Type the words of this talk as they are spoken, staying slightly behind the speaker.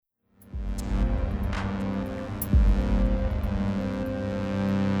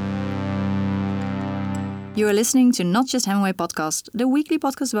You are listening to Not Just Hemingway Podcast, the weekly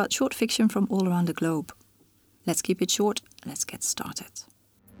podcast about short fiction from all around the globe. Let's keep it short. Let's get started.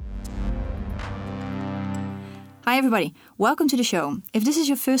 Hi everybody, welcome to the show. If this is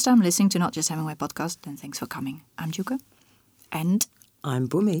your first time listening to Not Just Hemingway Podcast, then thanks for coming. I'm Dieuwke. And I'm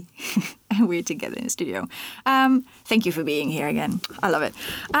Bunmi. and we're together in the studio. Thank you for being here again. I love it.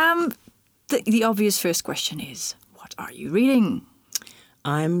 The obvious first question is, what are you reading?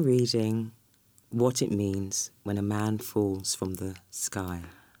 I'm reading What It Means When a Man Falls from the Sky.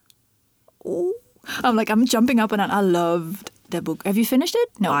 Oh, I'm jumping up and down. I loved the book. Have you finished it?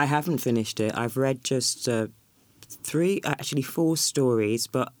 No. I haven't finished it. I've read just 4 stories,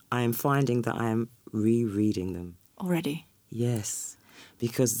 but I am finding that I am rereading them. Already? Yes,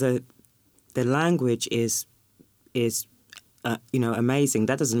 because the language is amazing.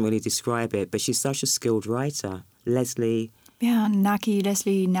 That doesn't really describe it, but she's such a skilled writer. Lesley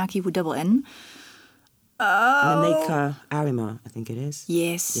Nneka with double N. Nneka Arimah, I think it is.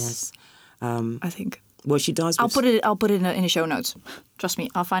 Yes. I think. Well, she does. I'll put it in the show notes. Trust me,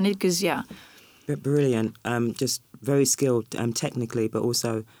 I'll find it because Brilliant. Just very skilled technically, but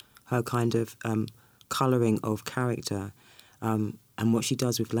also her kind of colouring of character and what she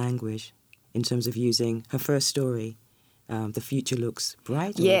does with language in terms of using her first story. The future looks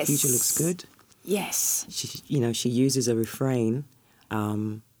bright. Or yes. The future looks good. Yes. She uses a refrain.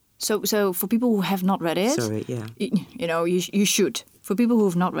 So for people who have not read it, sorry, yeah, you should. For people who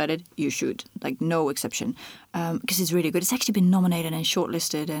have not read it, you should. Like no exception, because it's really good. It's actually been nominated and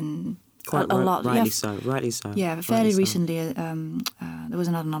shortlisted and quite a lot. Rightly so. Yeah, fairly recently there was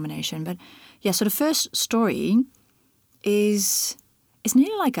another nomination, but yeah. So the first story is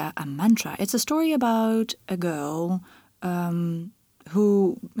nearly like a mantra. It's a story about a girl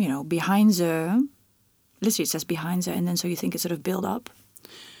who behind her. Literally, it says behind her, and then so you think it's sort of build up.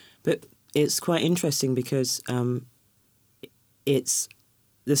 But it's quite interesting because the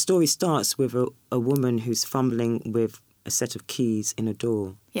story starts with a woman who's fumbling with a set of keys in a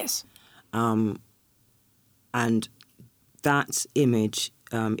door. Yes. And that image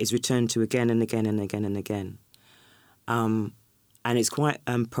is returned to again and again and again and again. And it's quite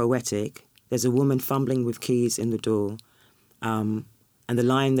poetic. There's a woman fumbling with keys in the door. And the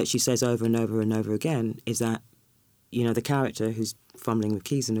line that she says over and over and over again is that, the character who's fumbling with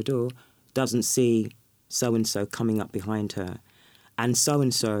keys in the door doesn't see so-and-so coming up behind her. And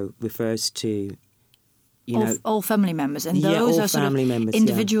so-and-so refers to, all family members. And all those are sort of members,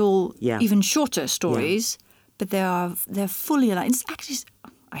 individual, even shorter stories, but they're fully aligned. It's actually,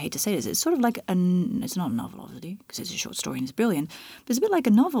 I hate to say this, it's sort of like it's not a novel, obviously, because it's a short story and it's brilliant, but it's a bit like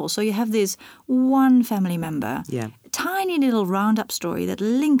a novel. So you have this one family member, tiny little roundup story that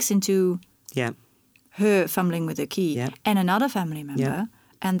links into her fumbling with a key and another family member,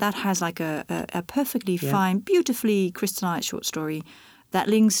 and that has like a perfectly fine, beautifully crystallized short story that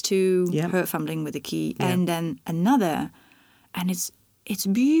links to her fumbling with a key, and then another, and it's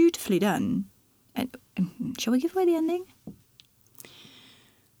beautifully done. And shall we give away the ending?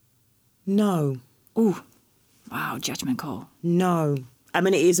 No. Ooh, wow, judgment call. No. I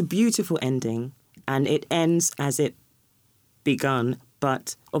mean, it is a beautiful ending, and it ends as it begun,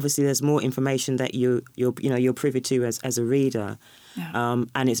 but obviously there's more information that you're privy to as a reader. Yeah.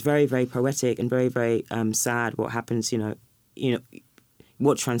 And it's very, very poetic and very, very sad what happens,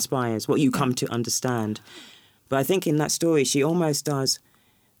 what transpires, what you come to understand. But I think in that story, she almost does,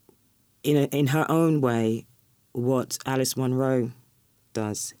 in her own way, what Alison Munro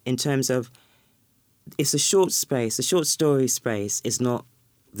does in terms of it's a short space. The short story space is not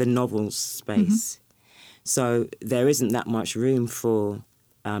the novel's space. Mm-hmm. So there isn't that much room for,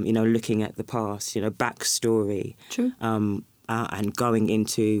 looking at the past, backstory. True. And going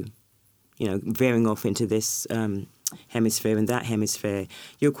into, veering off into this hemisphere and that hemisphere.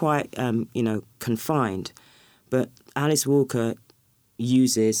 You're quite, confined. But Alice Walker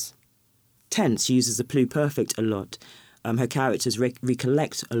uses tense, uses the pluperfect a lot. Her characters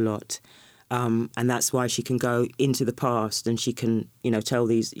recollect a lot. And that's why she can go into the past and she can, tell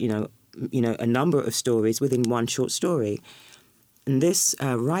these, a number of stories within one short story. And this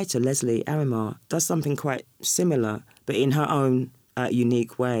writer, Lesley Arimah, does something quite similar, but in her own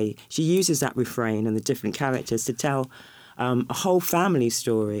unique way. She uses that refrain and the different characters to tell a whole family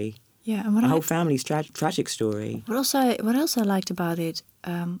story. Yeah, and whole family's tragic story. What else I liked about it,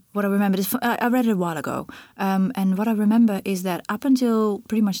 what I remember is I read it a while ago, and what I remember is that up until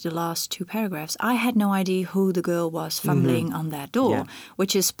pretty much the last 2 paragraphs, I had no idea who the girl was fumbling on that door,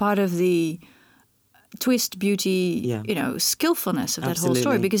 which is part of the twist, beauty, skillfulness of that whole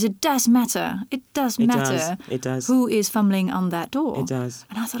story, because it does matter. It does matter. It does. Who is fumbling on that door? It does.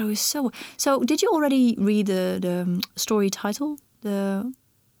 And I thought it was so. So, did you already read the story title?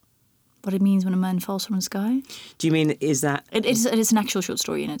 What it means when a man falls from the sky? Do you mean is that? It is an actual short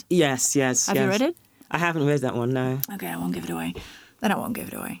story in it. Yes. Have you read it? I haven't read that one. No. Okay, I won't give it away. Then I won't give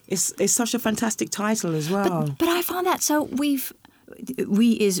it away. It's such a fantastic title as well. But I found that so we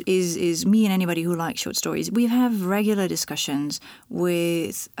is me and anybody who likes short stories. We have regular discussions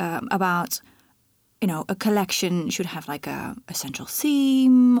with about a collection should have like a central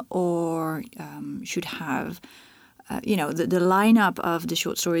theme or should have the lineup of the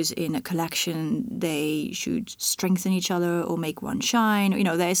short stories in a collection. They should strengthen each other or make one shine.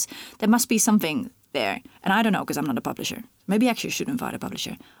 There must be something there, and I don't know because I'm not a publisher. Maybe actually I should invite a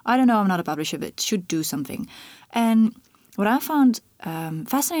publisher. I don't know. I'm not a publisher, but should do something. And what I found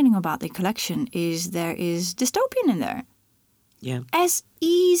fascinating about the collection is there is dystopian in there. Yeah. As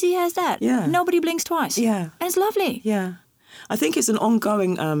easy as that. Yeah. Nobody blinks twice. Yeah. And it's lovely. Yeah. I think it's an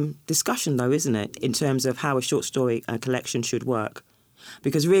ongoing discussion, though, isn't it, in terms of how a short story collection should work?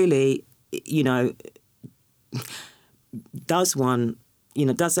 Because really,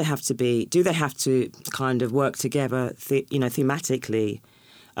 does they have to be? Do they have to kind of work together? Thematically.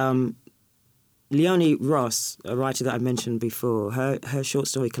 Leone Ross, a writer that I mentioned before, her short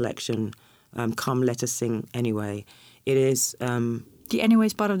story collection, "Come Let Us Sing Anyway." It is. The Anyway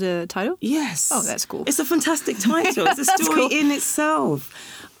is part of the title? Yes. Oh, that's cool. It's a fantastic title. It's a story in itself,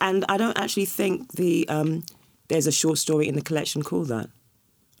 and I don't actually think there's a short story in the collection called that.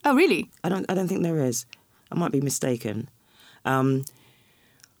 Oh, really? I don't think there is. I might be mistaken.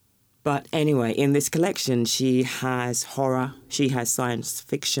 But anyway, in this collection, she has horror, she has science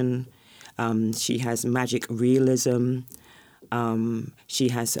fiction, she has magic realism, she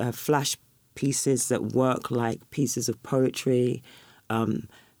has flash pieces that work like pieces of poetry.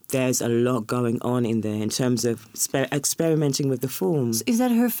 There's a lot going on in there in terms of experimenting with the forms. Is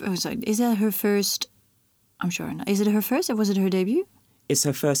that her? Is that her first? I'm sure. Is it her first, or was it her debut? It's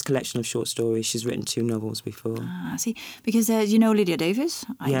her first collection of short stories. She's written 2 novels before. Ah, see, because Lydia Davis.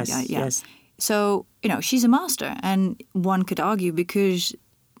 Yes. So she's a master, and one could argue because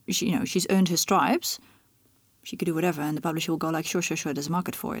she's earned her stripes, she could do whatever, and the publisher will go like, sure, there's a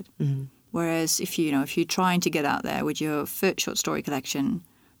market for it. Mm-hmm. Whereas if you're trying to get out there with your first short story collection,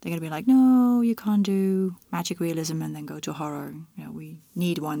 they're going to be like, no, you can't do magic realism and then go to horror. We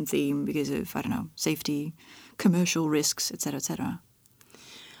need one theme because of, I don't know, safety, commercial risks, etc., etc.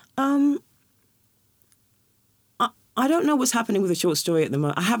 I don't know what's happening with the short story at the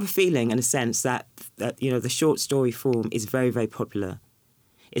moment. I have a feeling, in a sense, that the short story form is very, very popular.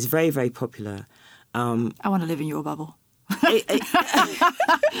 It's very, very popular. I want to live in your bubble.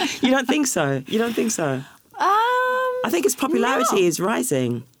 You don't think so? You don't think so? I think its popularity is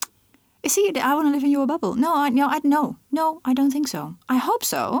rising. See, I want to live in your bubble. No, I don't think so. I hope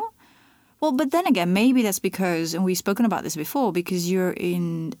so. Well, but then again, maybe that's because, and we've spoken about this before, because you're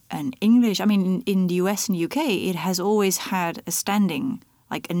in an English, in the US and UK, it has always had a standing,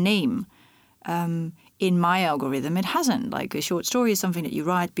 like a name. In my algorithm, it hasn't. Like a short story is something that you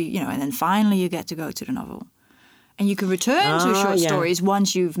write, and then finally you get to go to the novel. And you can return to short stories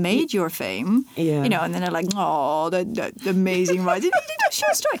once you've made your fame, and then they're like, oh, the amazing writer. Did a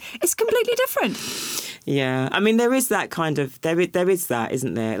short story. It's completely different. Yeah, there is that kind of, there is that,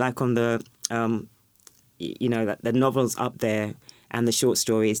 isn't there? Like on the, the novel's up there and the short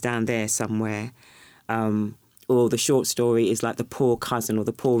story is down there somewhere. Or the short story is like the poor cousin or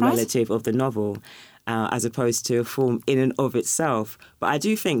the poor relative of the novel, as opposed to a form in and of itself. But I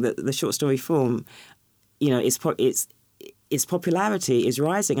do think that the short story form, its popularity is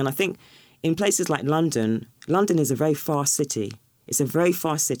rising. And I think in places like London is a very fast city. It's a very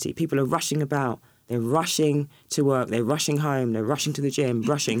fast city. People are rushing about. They're rushing to work. They're rushing home. They're rushing to the gym.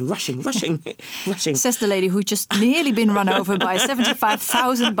 Rushing. Says the lady who just nearly been run over by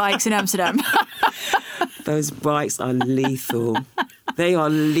 75,000 bikes in Amsterdam. Those bikes are lethal. They are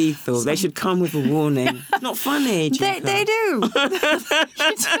lethal. They should come with a warning. Not funny, Dieuwke. They do.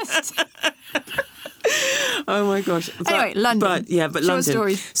 Oh my gosh. Anyway, London. But short London.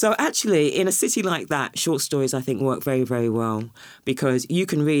 Stories. So actually, in a city like that, short stories, I think, work very, very well because you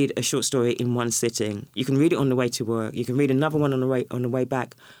can read a short story in one sitting. You can read it on the way to work. You can read another one on the way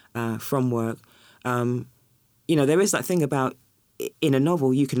back from work. There is that thing about in a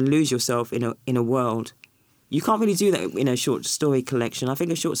novel, you can lose yourself in a world. You can't really do that in a short story collection. I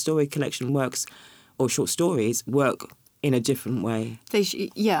think a short story collection works, or short stories work in a different way. There's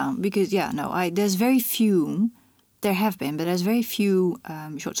very few, there have been, but there's very few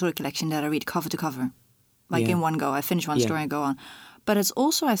short story collections that I read cover to cover. like in one go. I finish one story and go on. But it's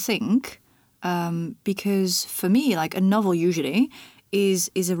also, I think, because for me, like a novel usually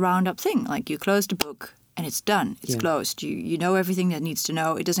is a round-up thing. Like you close the book and it's done. It's closed. You know everything that needs to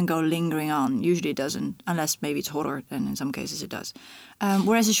know. It doesn't go lingering on. Usually it doesn't, unless maybe it's horror, and in some cases it does.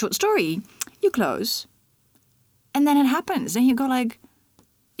 Whereas a short story, you close and then it happens. Then you go like,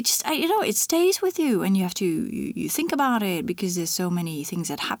 it just, it stays with you, and you have to you think about it because there's so many things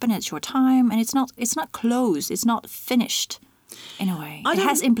that happen at short time, and it's not closed. It's not finished. In a way, it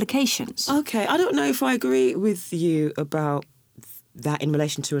has implications. Okay, I don't know if I agree with you about that in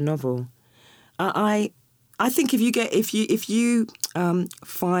relation to a novel. I think if you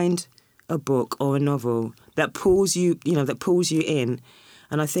find a book or a novel that pulls you in,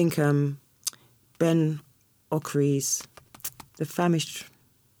 and I think Ben Okri's The Famished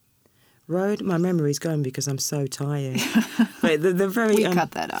Road. My memory's going because I'm so tired. But the very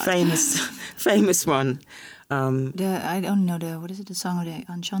cut that out. famous one. I don't know what is it? The Song of the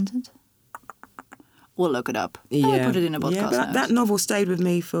Enchanted. We'll look it up. Yeah, I'll put it in a podcast. Yeah, that novel stayed with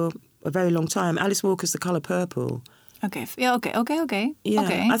me for a very long time. Alice Walker's The Colour Purple. Okay. Yeah. Okay. Yeah.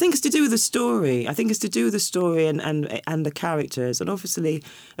 Okay. I think it's to do with the story. And the characters, and obviously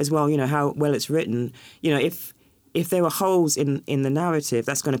as well, how well it's written. If there are holes in the narrative,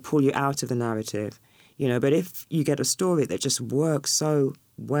 that's going to pull you out of the narrative. But if you get a story that just works so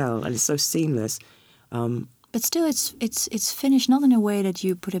well and it's so seamless. But still, it's finished not in a way that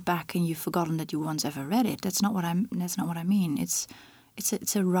you put it back and you've forgotten that you once ever read it. That's not what I mean. It's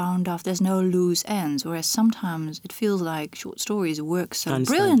a round off. There's no loose ends. Whereas sometimes it feels like short stories work so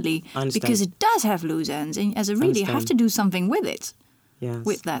brilliantly because it does have loose ends, and as a reader, you have to do something with it. Yes.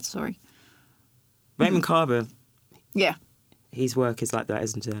 With that, sorry. Raymond Carver. Yeah. His work is like that,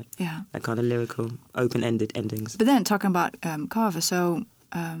 isn't it? Yeah. That kind of lyrical, open-ended endings. But then talking about Carver, so.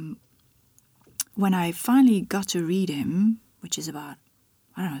 When I finally got to read him, which is about,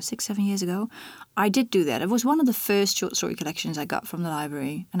 6-7 years ago, I did do that. It was one of the first short story collections I got from the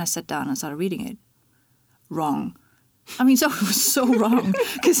library, and I sat down and started reading it. Wrong. I mean, so it was so wrong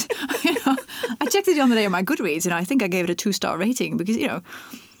because I checked it the other day on my Goodreads, and I think I gave it a 2-star rating because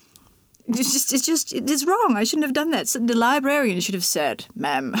it's wrong. I shouldn't have done that. So the librarian should have said,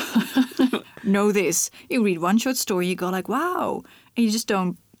 "Ma'am, know this." You read one short story, you go like, "Wow," and you just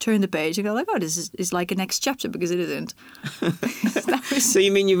don't turn the page and go like, "Oh, this is like a next chapter," because it isn't. So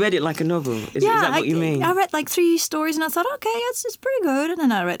you mean you read it like a novel? Is that what you mean? I read like 3 stories and I thought, okay, it's pretty good. And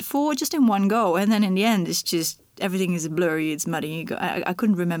then I read 4 just in one go. And then in the end, it's just, everything is blurry, it's muddy. I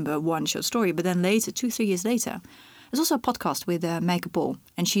couldn't remember one short story. But then later, 2-3 years later, there's also a podcast with Meike Paul.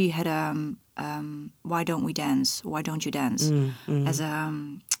 And she had Why Don't We Dance? Why Don't You Dance?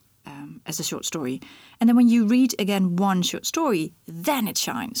 As a short story. And then when you read again one short story, then it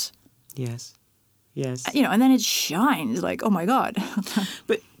shines. Yes. And then it shines like, oh my God.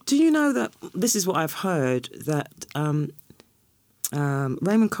 But do you know that this is what I've heard, that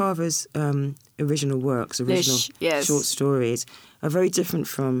Raymond Carver's original works, short stories, are very different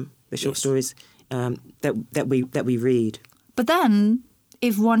from the short stories that we read. But then,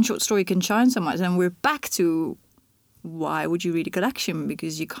 if one short story can shine so much, then we're back to why would you read a collection?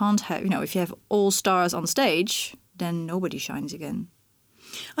 Because you can't have, if you have all stars on stage, then nobody shines again.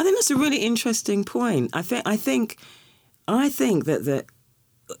 I think that's a really interesting point. I think that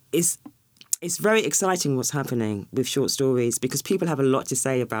it's very exciting what's happening with short stories, because people have a lot to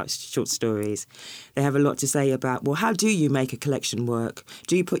say about short stories. They have a lot to say about, well, how do you make a collection work?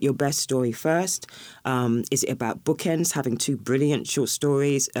 Do you put your best story first? Is it about bookends, having 2 brilliant short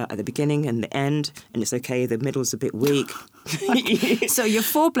stories at the beginning and the end, and it's okay, the middle's a bit weak? So your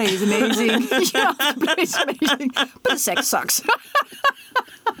foreplay is amazing. Your foreplay is amazing, but the sex sucks.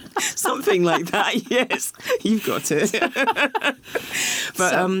 Something like that, yes. You've got it.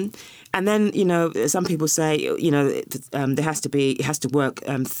 But... and then, some people say, it has to work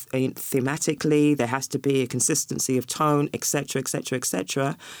thematically, there has to be a consistency of tone, etc., etc.,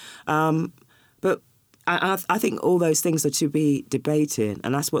 etc. But I think all those things are to be debated,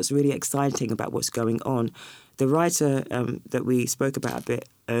 and that's what's really exciting about what's going on. The writer that we spoke about a bit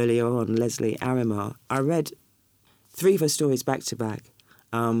earlier on, Lesley Arimah, I read 3 of her stories back to back,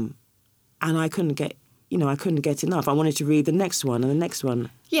 and I couldn't get enough. I wanted to read the next one and the next one.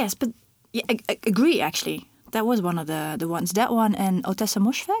 Yes, but I agree, actually. That was one of the ones. That one and Ottessa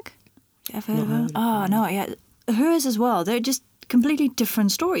Moshfegh. Ever heard of her? Oh, no, yeah. Hers as well. They're just completely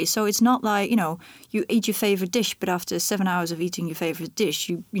different stories. So it's not like, you eat your favorite dish, but after 7 hours of eating your favorite dish,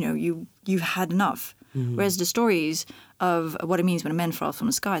 you've had enough. Mm-hmm. Whereas the stories of what it means when a man falls from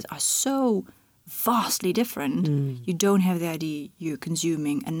the skies are so vastly different. You don't have the idea you're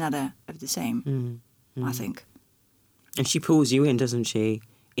consuming another of the same. I think. And she pulls you in, doesn't she?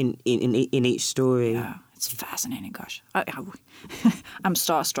 In each story. Yeah, it's fascinating. Gosh, I'm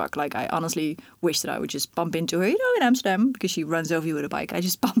starstruck. Like, I honestly wish that I would just bump into her, in Amsterdam, because she runs over you with a bike. I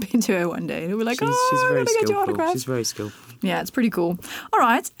just bump into her one day and we're like, she's very get your skillful. autograph. She's very skillful. Yeah, it's pretty cool. All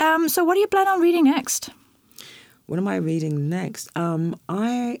right. So what do you plan on reading next? What am I reading next?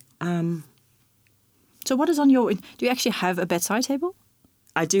 So what is on your... Do you actually have a bedside table?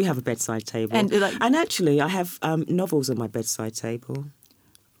 I do have a bedside table. And actually, I have novels on my bedside table.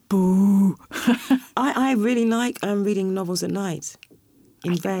 Boo! I really like reading novels at night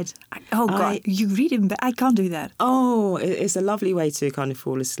in bed. You read in bed? I can't do that. Oh, it's a lovely way to kind of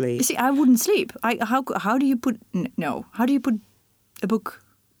fall asleep. You see, I wouldn't sleep. How do you put... No. How do you put a book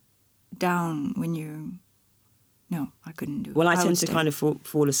down when you... No, I couldn't do it. Well, I tend to kind of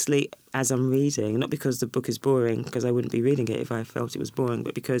fall asleep as I'm reading, not because the book is boring, because I wouldn't be reading it if I felt it was boring,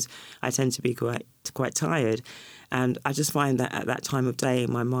 but because I tend to be quite tired. And I just find that at that time of day,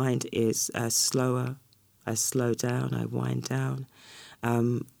 my mind is slower. I slow down, I wind down,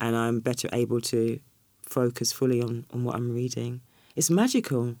 and I'm better able to focus fully on what I'm reading. It's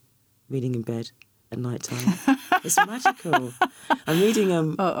magical, reading in bed at night time. It's magical. I'm reading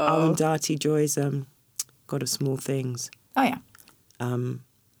Arundhati Roy's... God of Small Things. Oh, yeah.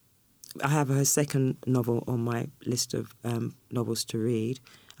 I have her second novel on my list of novels to read.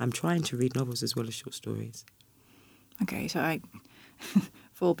 I'm trying to read novels as well as short stories. Okay, so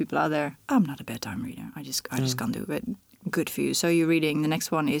for all people out there, I'm not a bedtime reader. I just can't do it. Good for you. So you're reading, the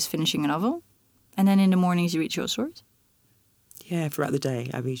next one is finishing a novel, and then in the mornings you read short stories? Yeah, throughout the day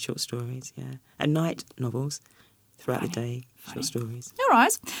I read short stories, yeah. At night, novels. Throughout the day, short stories. All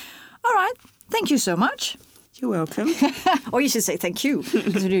right. Thank you so much. You're welcome. Or you should say thank you,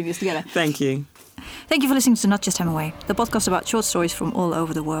 because we're doing this together. Thank you. Thank you for listening to Not Just Hemingway, the podcast about short stories from all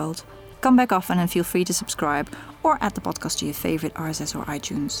over the world. Come back often and feel free to subscribe or add the podcast to your favorite RSS or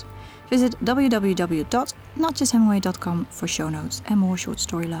iTunes. Visit www.notjusthemingway.com for show notes and more short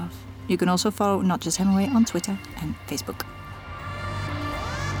story love. You can also follow Not Just Hemingway on Twitter and Facebook.